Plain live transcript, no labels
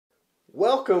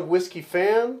Welcome, Whiskey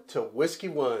fam, to Whiskey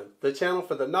One, the channel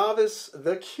for the novice,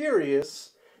 the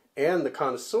curious, and the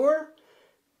connoisseur.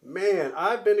 Man,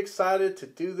 I've been excited to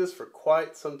do this for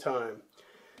quite some time.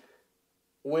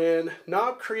 When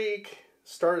Knob Creek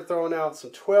started throwing out some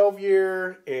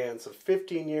 12-year and some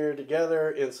 15-year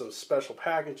together in some special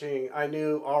packaging, I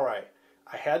knew, all right,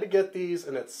 I had to get these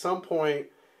and at some point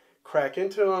crack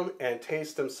into them and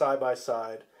taste them side by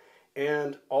side.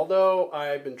 And although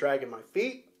I've been dragging my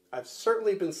feet, I've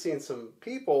certainly been seeing some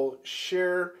people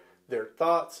share their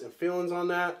thoughts and feelings on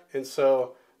that, and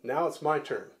so now it's my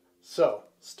turn. So,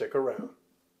 stick around.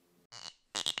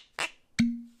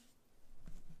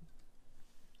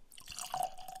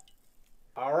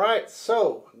 Alright,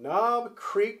 so Knob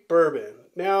Creek Bourbon.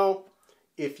 Now,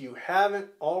 if you haven't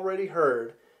already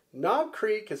heard, Knob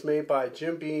Creek is made by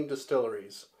Jim Beam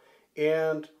Distilleries,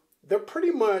 and they're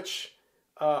pretty much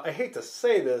I hate to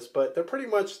say this, but they're pretty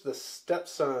much the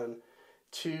stepson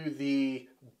to the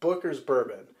Booker's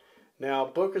Bourbon. Now,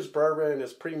 Booker's Bourbon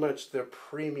is pretty much the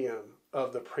premium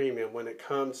of the premium when it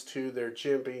comes to their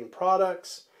Jim Beam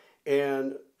products.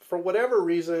 And for whatever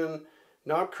reason,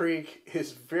 Knob Creek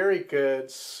is very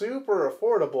good, super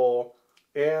affordable,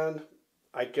 and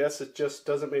I guess it just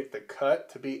doesn't make the cut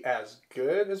to be as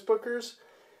good as Booker's.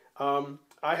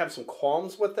 I have some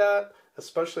qualms with that,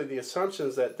 especially the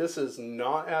assumptions that this is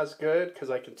not as good, because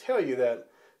I can tell you that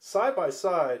side by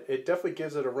side, it definitely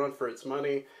gives it a run for its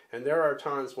money, and there are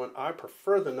times when I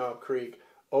prefer the Knob Creek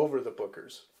over the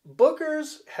Booker's.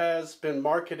 Booker's has been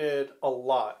marketed a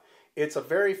lot. It's a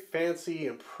very fancy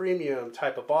and premium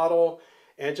type of bottle,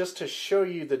 and just to show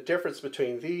you the difference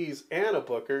between these and a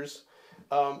Booker's,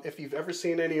 if you've ever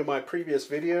seen any of my previous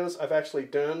videos, I've actually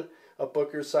done a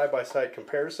Booker's side-by-side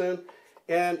comparison.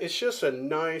 And it's just a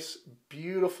nice,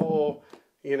 beautiful,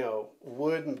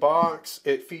 wooden box.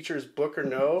 It features Booker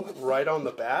No right on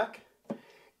the back.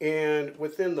 And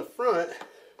within the front,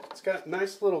 it's got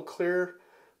nice little clear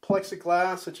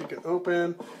plexiglass that you can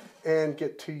open and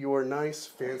get to your nice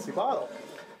fancy bottle.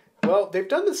 Well, they've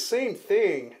done the same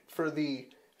thing for the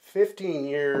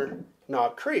 15-year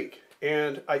Knob Creek.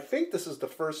 And I think this is the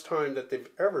first time that they've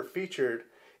ever featured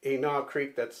a Knob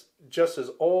Creek that's just as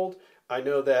old. I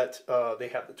know that they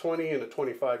have the 20 and the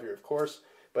 25-year, of course,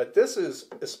 but this is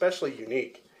especially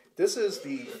unique. This is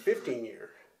the 15-year,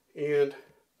 and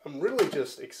I'm really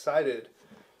just excited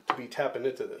to be tapping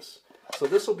into this. So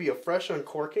this will be a fresh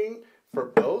uncorking for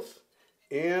both,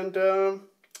 and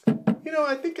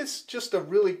I think it's just a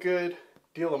really good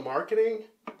deal of marketing,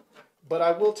 but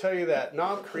I will tell you that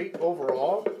Knob Creek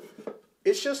overall,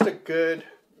 it's just a good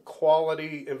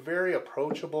quality and very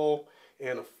approachable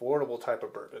and affordable type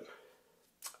of bourbon.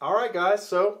 Alright guys,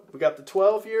 so we got the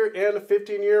 12-year and the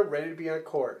 15-year ready to be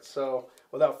uncorked. So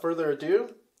without further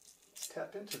ado, let's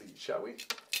tap into these, shall we?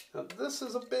 Now this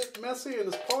is a bit messy and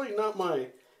it's probably not my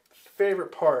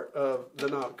favorite part of the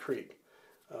Knob Creek.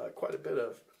 Quite a bit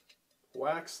of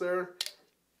wax there,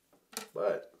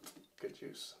 but good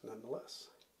juice nonetheless.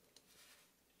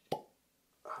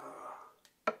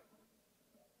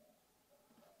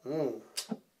 Man,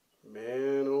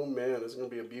 oh man, this is going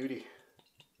to be a beauty.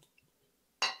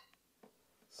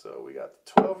 So we got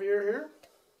the 12-year here,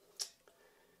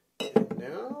 and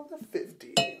now the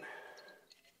 15.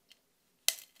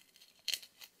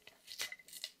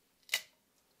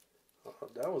 Oh,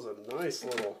 that was a nice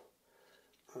little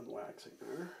unwaxing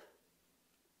there.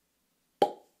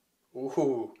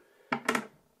 Ooh, a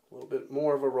little bit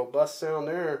more of a robust sound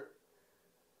there.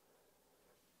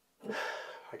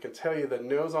 I can tell you the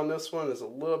nose on this one is a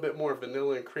little bit more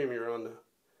vanilla and creamier on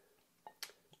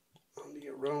the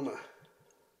aroma.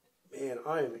 Man,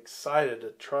 I am excited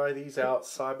to try these out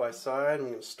side by side. I'm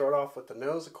going to start off with the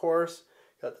nose, of course.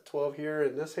 Got the 12 here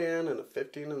in this hand and the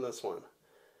 15 in this one.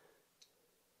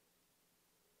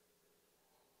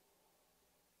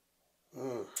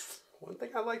 One thing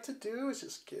I like to do is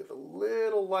just give a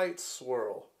little light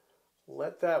swirl.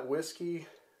 Let that whiskey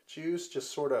juice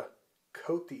just sort of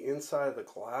coat the inside of the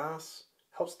glass.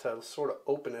 Helps to sort of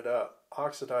open it up,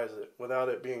 oxidize it without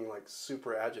it being like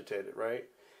super agitated, right?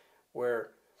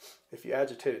 Where if you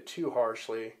agitate it too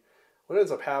harshly, what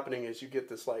ends up happening is you get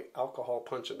this like alcohol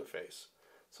punch in the face.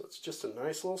 So it's just a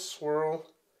nice little swirl.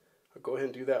 I'll go ahead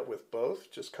and do that with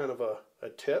both. Just kind of a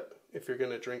tip if you're going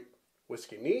to drink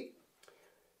whiskey neat.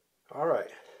 All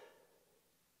right.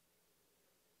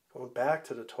 Going back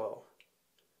to the 12.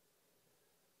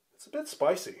 It's a bit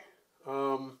spicy.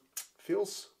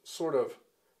 Feels sort of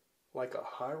like a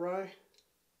high rye.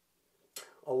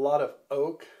 A lot of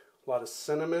oak, a lot of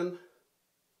cinnamon.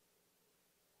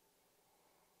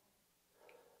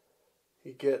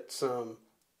 You get some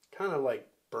kind of like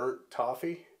burnt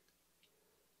toffee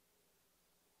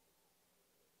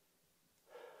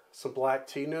Some black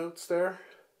tea notes there.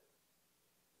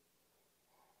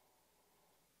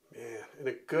 Man, and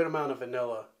a good amount of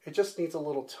vanilla. It just needs a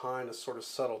little time to sort of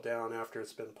settle down after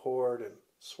it's been poured and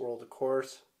swirled, of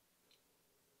course.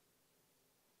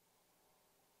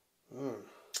 I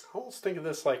almost think of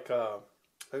this like a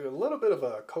little bit of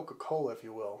a Coca-Cola, if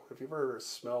you will. If you've ever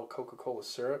smelled Coca-Cola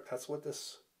syrup, that's what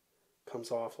this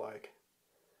comes off like.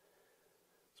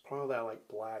 It's probably that like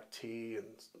black tea and,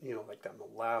 you know, like that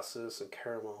molasses and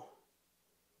caramel.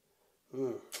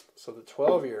 So the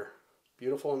 12-year,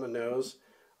 beautiful on the nose.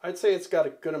 I'd say it's got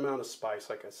a good amount of spice,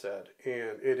 like I said,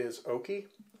 and it is oaky.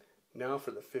 Now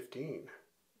for the 15.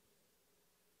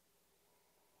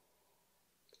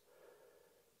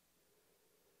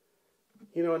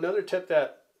 You know, another tip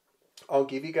that I'll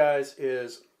give you guys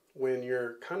is when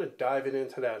you're kind of diving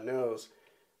into that nose,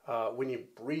 when you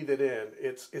breathe it in,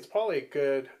 it's probably a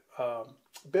good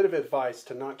bit of advice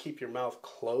to not keep your mouth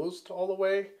closed all the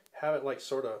way. Have it like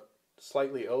sort of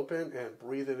slightly open and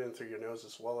breathe it in through your nose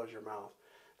as well as your mouth.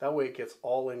 That way it gets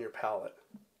all in your palate.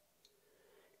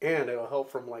 And it'll help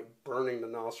from like burning the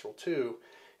nostril too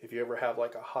if you ever have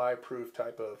like a high proof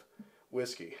type of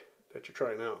whiskey that you're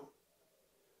trying out.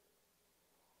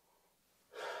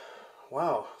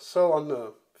 Wow, so on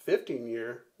the 15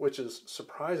 year, which is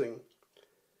surprising,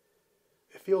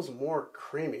 it feels more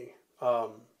creamy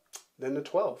than the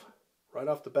 12 right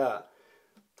off the bat.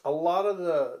 A lot of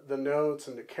the notes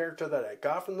and the character that I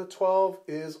got from the 12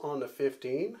 is on the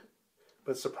 15,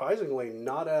 but surprisingly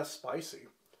not as spicy.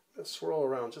 Let's swirl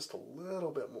around just a little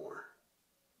bit more.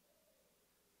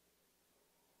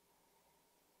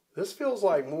 This feels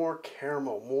like more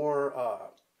caramel,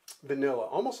 more vanilla,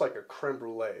 almost like a creme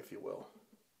brulee, if you will.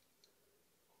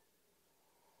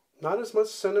 Not as much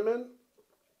cinnamon,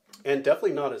 and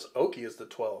definitely not as oaky as the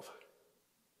 12.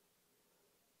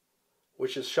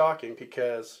 Which is shocking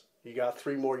because you got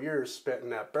 3 more years spent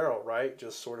in that barrel, right?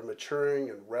 Just sort of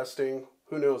maturing and resting.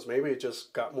 Who knows, maybe it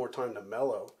just got more time to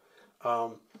mellow.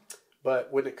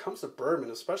 But when it comes to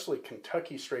bourbon, especially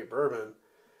Kentucky straight bourbon,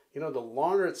 you know, the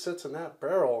longer it sits in that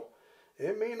barrel,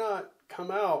 it may not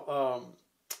come out,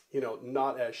 you know,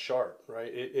 not as sharp,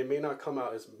 right? It may not come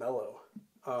out as mellow.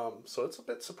 So it's a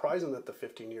bit surprising that the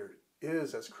 15-year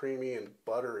is as creamy and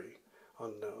buttery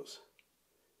on the nose.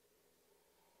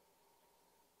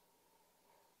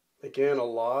 Again, a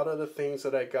lot of the things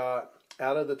that I got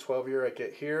out of the 12-year I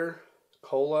get here,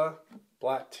 cola,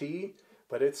 black tea,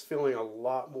 but it's feeling a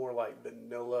lot more like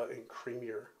vanilla and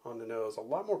creamier on the nose, a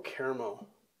lot more caramel.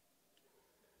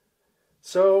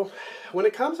 So when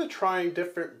it comes to trying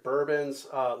different bourbons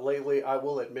lately, I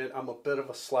will admit I'm a bit of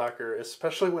a slacker,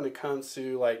 especially when it comes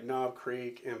to like Knob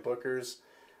Creek and Booker's.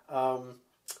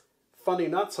 Funny,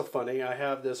 not so funny, I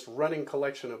have this running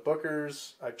collection of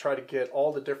Booker's. I try to get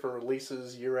all the different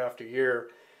releases year after year.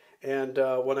 And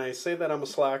when I say that I'm a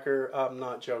slacker, I'm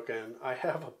not joking. I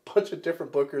have a bunch of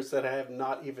different Booker's that I have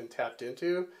not even tapped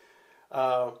into.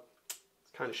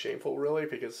 It's kind of shameful, really,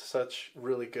 because it's such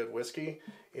really good whiskey.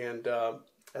 And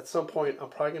at some point, I'm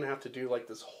probably going to have to do like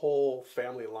this whole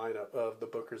family lineup of the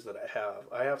Booker's that I have.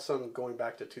 I have some going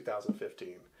back to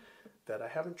 2015 that I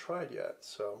haven't tried yet.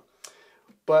 So,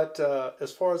 but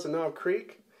as far as the Knob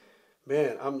Creek,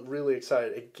 man, I'm really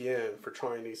excited again for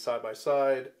trying these side by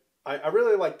side. I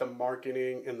really like the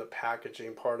marketing and the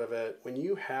packaging part of it. When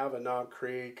you have a Knob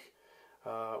Creek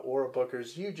or a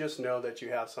Booker's, you just know that you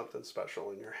have something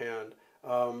special in your hand.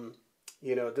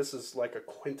 You know, this is like a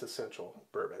quintessential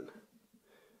bourbon.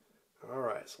 All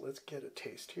right, so let's get a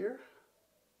taste here.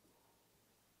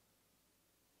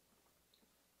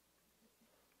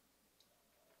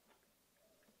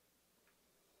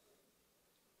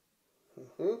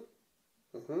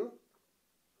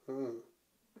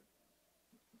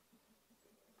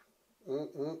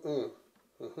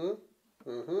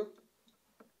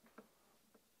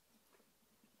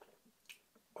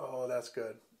 Oh, that's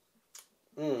good.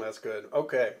 That's good.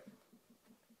 Okay.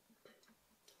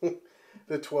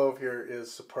 The 12 here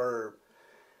is superb.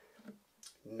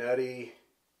 Nutty,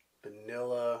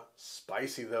 vanilla,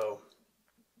 spicy though.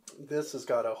 This has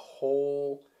got a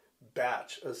whole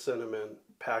batch of cinnamon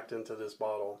packed into this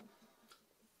bottle.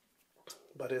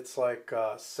 But it's like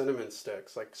cinnamon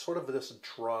sticks, like sort of this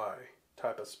dry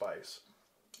type of spice.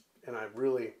 And I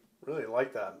really, really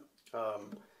like that.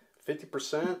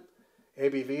 50%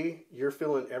 ABV, you're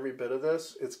feeling every bit of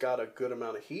this. It's got a good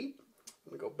amount of heat.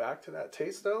 Let me go back to that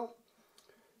taste though.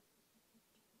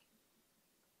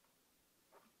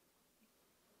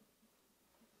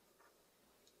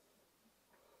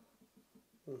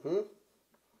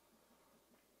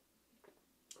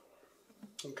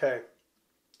 Okay,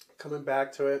 coming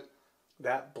back to it.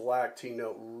 that black tea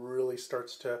note really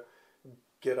starts to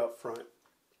get up front.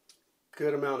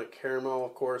 Good amount of caramel,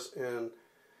 of course, and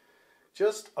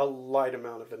just a light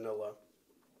amount of vanilla.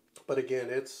 But again,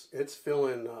 it's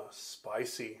feeling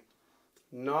spicy,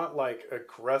 not like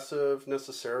aggressive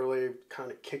necessarily,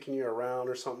 kind of kicking you around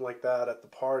or something like that at the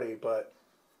party, but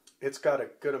it's got a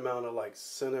good amount of like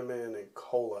cinnamon and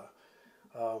cola.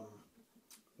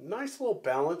 Nice little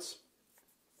balance.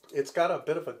 It's got a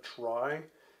bit of a dry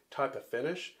type of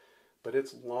finish, but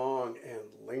it's long and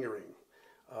lingering.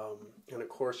 And of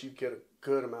course, you get a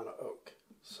good amount of oak.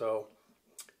 So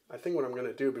I think what I'm going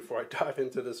to do before I dive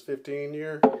into this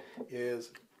 15-year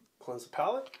is cleanse the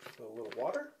palate with a little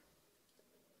water.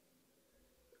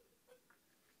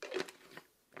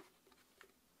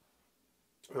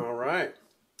 All right,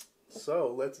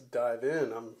 so let's dive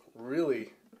in. I'm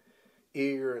really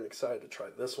eager and excited to try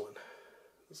this one.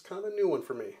 It's kind of a new one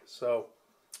for me, so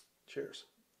cheers.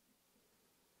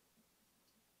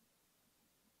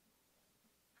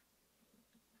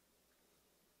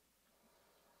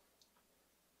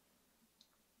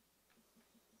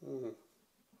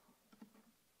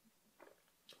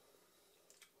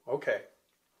 Okay,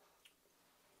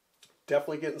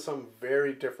 definitely getting something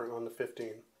very different on the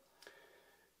 15.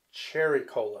 Cherry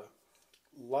cola,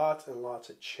 lots and lots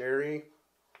of cherry,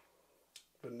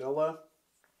 vanilla,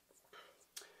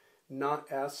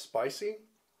 not as spicy,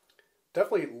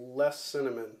 definitely less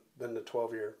cinnamon than the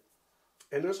 12-year.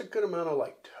 And there's a good amount of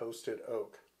like toasted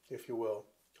oak, if you will,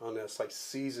 on this, like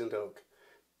seasoned oak,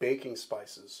 baking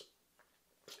spices,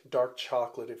 dark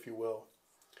chocolate, if you will.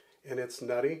 And it's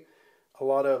nutty. A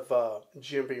lot of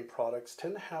Jim Beam products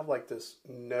tend to have like this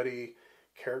nutty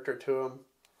character to them.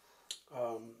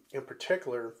 In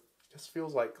particular, this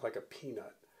feels like a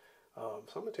peanut. So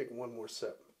I'm going to take one more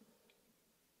sip.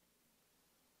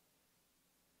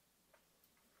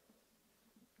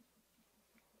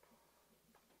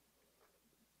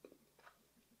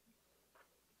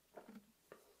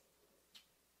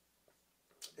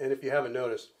 And if you haven't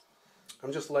noticed,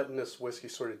 I'm just letting this whiskey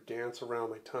sort of dance around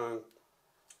my tongue,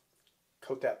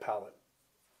 coat that palate.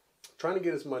 Trying to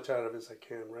get as much out of it as I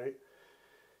can, right?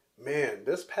 Man,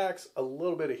 this packs a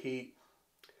little bit of heat,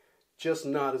 just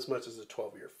not as much as the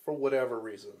 12-year, for whatever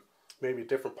reason. Maybe a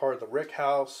different part of the rick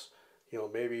house,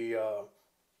 maybe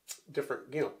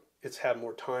different, it's had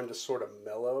more time to sort of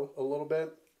mellow a little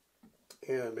bit.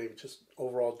 And maybe just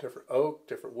overall different oak,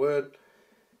 different wood.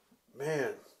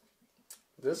 Man,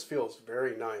 this feels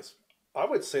very nice. I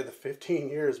would say the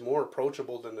 15-year is more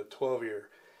approachable than the 12-year.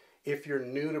 If you're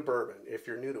new to bourbon, if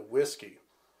you're new to whiskey,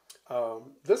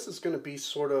 this is going to be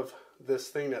sort of this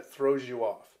thing that throws you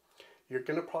off. You're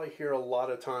going to probably hear a lot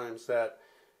of times that,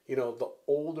 the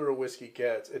older a whiskey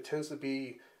gets, it tends to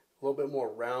be a little bit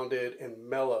more rounded and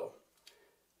mellow.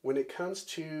 When it comes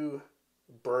to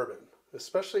bourbon,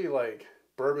 especially like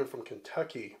bourbon from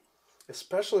Kentucky,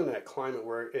 especially in that climate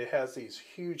where it has these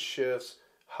huge shifts,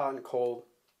 hot and cold,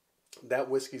 that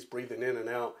whiskey's breathing in and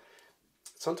out.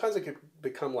 Sometimes it can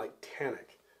become like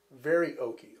tannic, very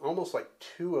oaky, almost like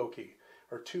too oaky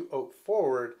or too oak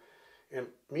forward. And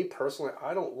me personally,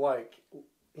 I don't like,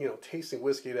 tasting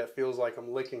whiskey that feels like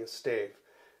I'm licking a stave.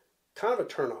 Kind of a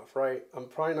turnoff, right? I'm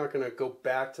probably not going to go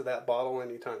back to that bottle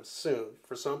anytime soon.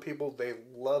 For some people, they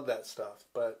love that stuff.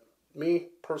 But me,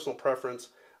 personal preference,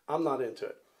 I'm not into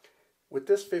it. With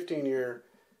this 15-year,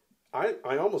 I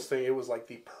almost think it was like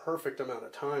the perfect amount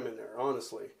of time in there,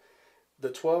 honestly. The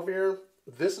 12-year,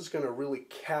 this is going to really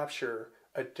capture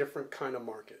a different kind of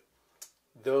market.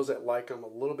 Those that like them a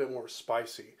little bit more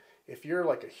spicy. If you're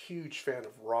like a huge fan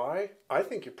of rye, I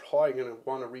think you're probably going to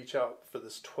want to reach out for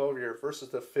this 12-year versus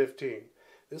the 15.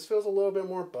 This feels a little bit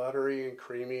more buttery and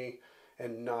creamy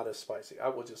and not as spicy. I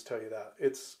will just tell you that.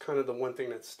 It's kind of the one thing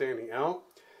that's standing out.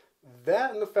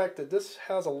 That and the fact that this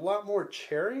has a lot more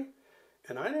cherry,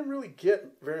 and I didn't really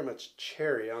get very much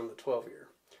cherry on the 12-year.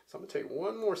 So I'm going to take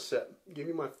one more sip, give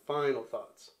you my final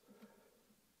thoughts.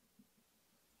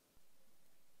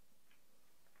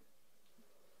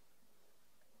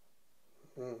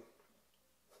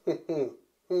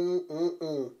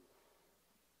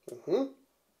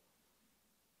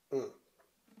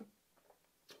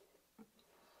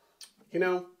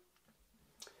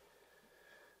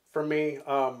 For me,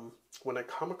 when I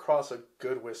come across a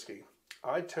good whiskey,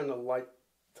 I tend to like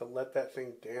to let that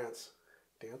thing dance.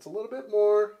 Dance a little bit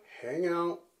more, hang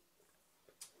out,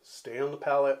 stay on the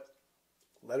palate,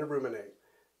 let it ruminate.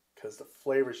 Because the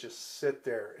flavors just sit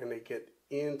there and they get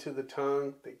into the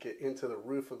tongue, they get into the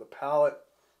roof of the palate.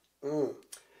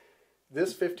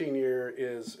 This 15-year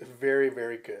is very,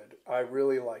 very good. I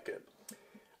really like it.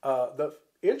 The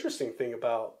interesting thing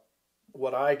about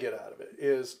what I get out of it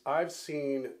is I've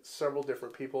seen several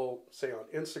different people, say on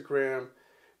Instagram,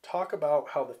 talk about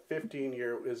how the 15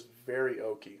 year is very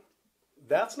oaky.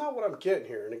 That's not what I'm getting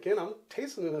here. And again, I'm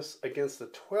tasting this against the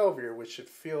 12 year, which should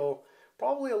feel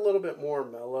probably a little bit more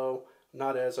mellow,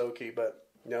 not as oaky, but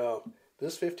no,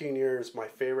 this 15 year is my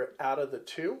favorite out of the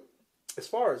two. As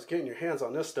far as getting your hands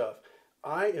on this stuff,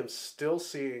 I am still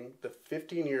seeing the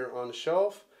 15 year on the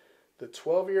shelf, the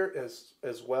 12 year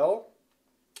as well.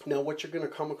 Now, what you're going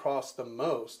to come across the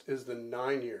most is the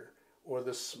 9 year or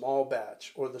the small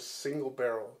batch or the single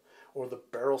barrel or the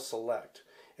barrel select.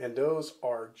 And those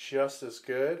are just as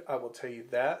good, I will tell you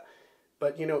that.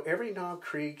 But you know, every Knob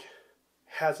Creek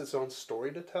has its own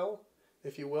story to tell,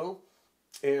 if you will.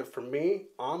 And for me,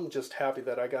 I'm just happy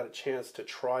that I got a chance to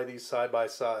try these side by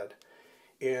side.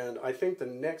 And I think the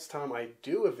next time I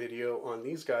do a video on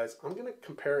these guys, I'm going to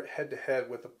compare it head to head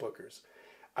with the Bookers.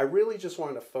 I really just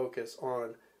wanted to focus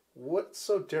on what's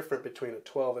so different between a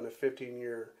 12 and a 15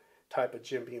 year type of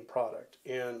Jim Beam product.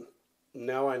 And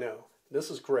now I know. This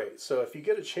is great. So if you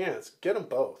get a chance, get them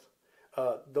both.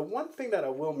 The one thing that I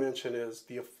will mention is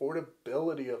the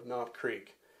affordability of Knob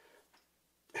Creek.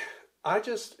 I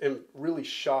just am really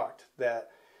shocked that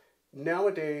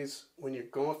nowadays when you're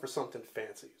going for something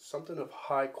fancy, something of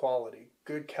high quality,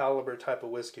 good caliber type of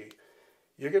whiskey,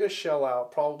 you're going to shell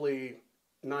out probably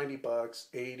 90 bucks,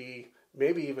 80,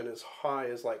 maybe even as high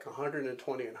as like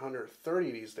 120 and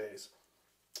 130 these days.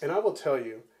 And I will tell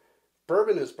you,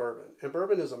 bourbon is bourbon, and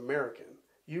bourbon is American.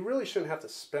 You really shouldn't have to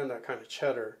spend that kind of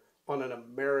cheddar on an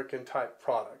American type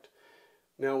product.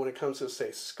 Now, when it comes to,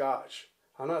 say, Scotch,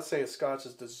 I'm not saying Scotch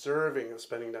is deserving of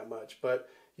spending that much, but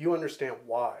you understand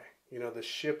why. You know, the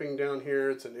shipping down here,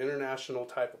 it's an international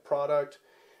type of product,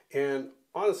 and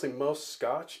honestly, most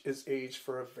Scotch is aged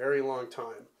for a very long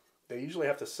time. They usually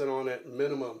have to sit on it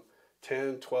minimum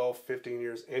 10, 12, 15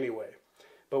 years anyway.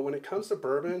 But when it comes to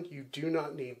bourbon, you do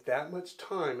not need that much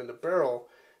time in the barrel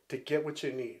to get what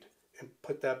you need and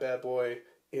put that bad boy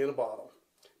in a bottle.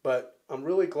 But I'm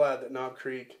really glad that Knob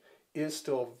Creek is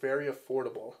still very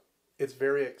affordable. It's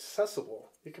very accessible.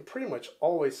 You can pretty much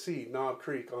always see Knob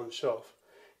Creek on the shelf.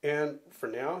 And for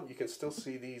now, you can still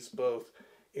see these both.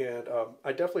 And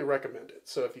I definitely recommend it.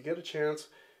 So if you get a chance,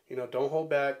 you know, don't hold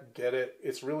back, get it.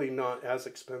 It's really not as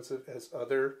expensive as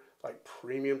other like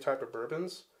premium type of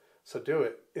bourbons. So do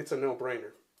it. It's a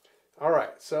no-brainer. All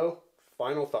right, so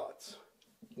final thoughts.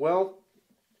 Well,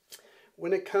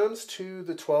 when it comes to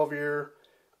the 12 year,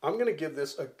 I'm going to give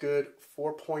this a good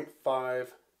 4.5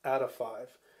 out of 5.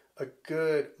 A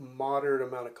good moderate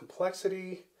amount of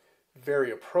complexity, very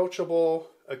approachable,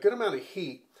 a good amount of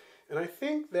heat. And I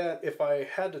think that if I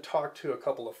had to talk to a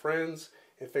couple of friends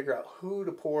and figure out who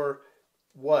to pour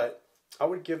what, I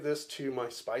would give this to my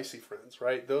spicy friends,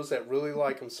 right? Those that really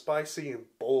like them spicy and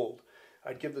bold,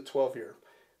 I'd give the 12 year.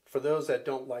 For those that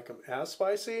don't like them as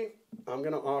spicy, I'm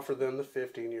going to offer them the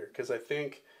 15 year because I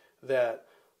think that,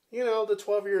 you know, the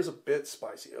 12 year is a bit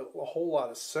spicy, a whole lot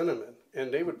of cinnamon,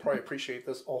 and they would probably appreciate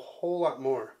this a whole lot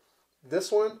more.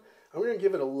 This one, I'm going to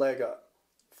give it a leg up,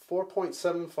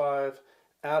 4.75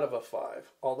 out of a 5.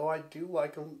 Although I do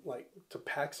like them like to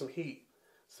pack some heat.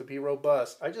 To be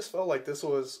robust, I just felt like this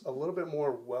was a little bit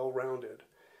more well-rounded,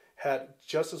 had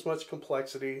just as much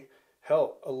complexity,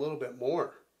 hell, a little bit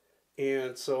more.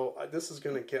 And so this is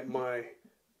going to get my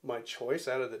choice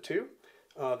out of the two.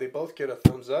 They both get a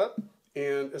thumbs up.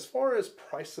 And as far as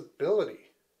priceability,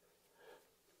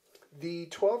 the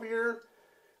 12 year,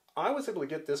 I was able to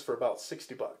get this for about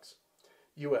 60 bucks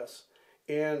US.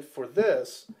 And for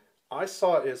this, I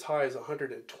saw it as high as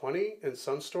 120 in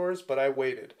some stores, but I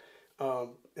waited.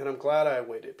 And I'm glad I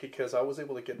waited because I was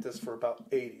able to get this for about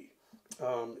 80.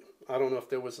 I don't know if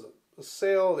there was a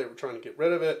sale, they were trying to get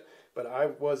rid of it, but I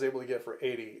was able to get it for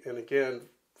 80. And again,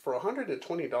 for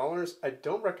 $120, I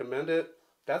don't recommend it.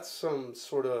 That's some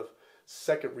sort of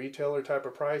second retailer type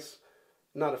of price.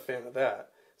 Not a fan of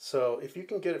that. So if you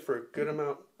can get it for a good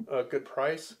amount, a good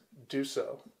price, do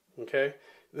so. Okay?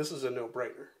 This is a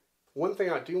no-brainer. One thing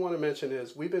I do want to mention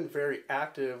is we've been very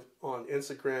active on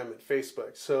Instagram and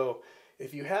Facebook. So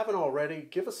if you haven't already,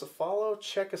 give us a follow.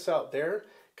 Check us out there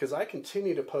because I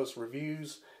continue to post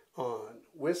reviews on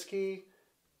whiskey,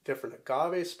 different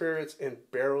agave spirits, and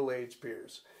barrel-aged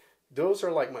beers. Those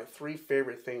are like my 3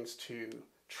 favorite things to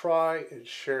try and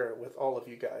share with all of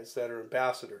you guys that are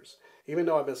ambassadors. Even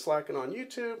though I've been slacking on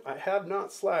YouTube, I have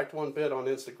not slacked one bit on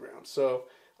Instagram. So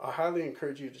I highly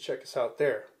encourage you to check us out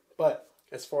there. But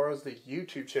as far as the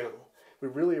YouTube channel, we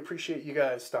really appreciate you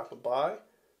guys stopping by.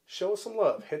 Show us some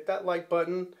love. Hit that like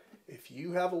button. If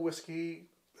you have a whiskey,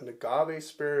 an agave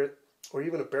spirit, or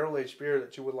even a barrel-aged beer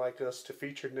that you would like us to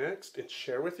feature next and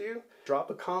share with you, drop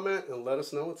a comment and let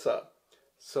us know what's up.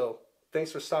 So,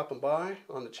 thanks for stopping by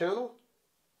on the channel,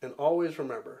 and always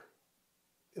remember,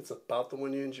 it's about the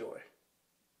one you enjoy.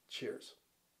 Cheers.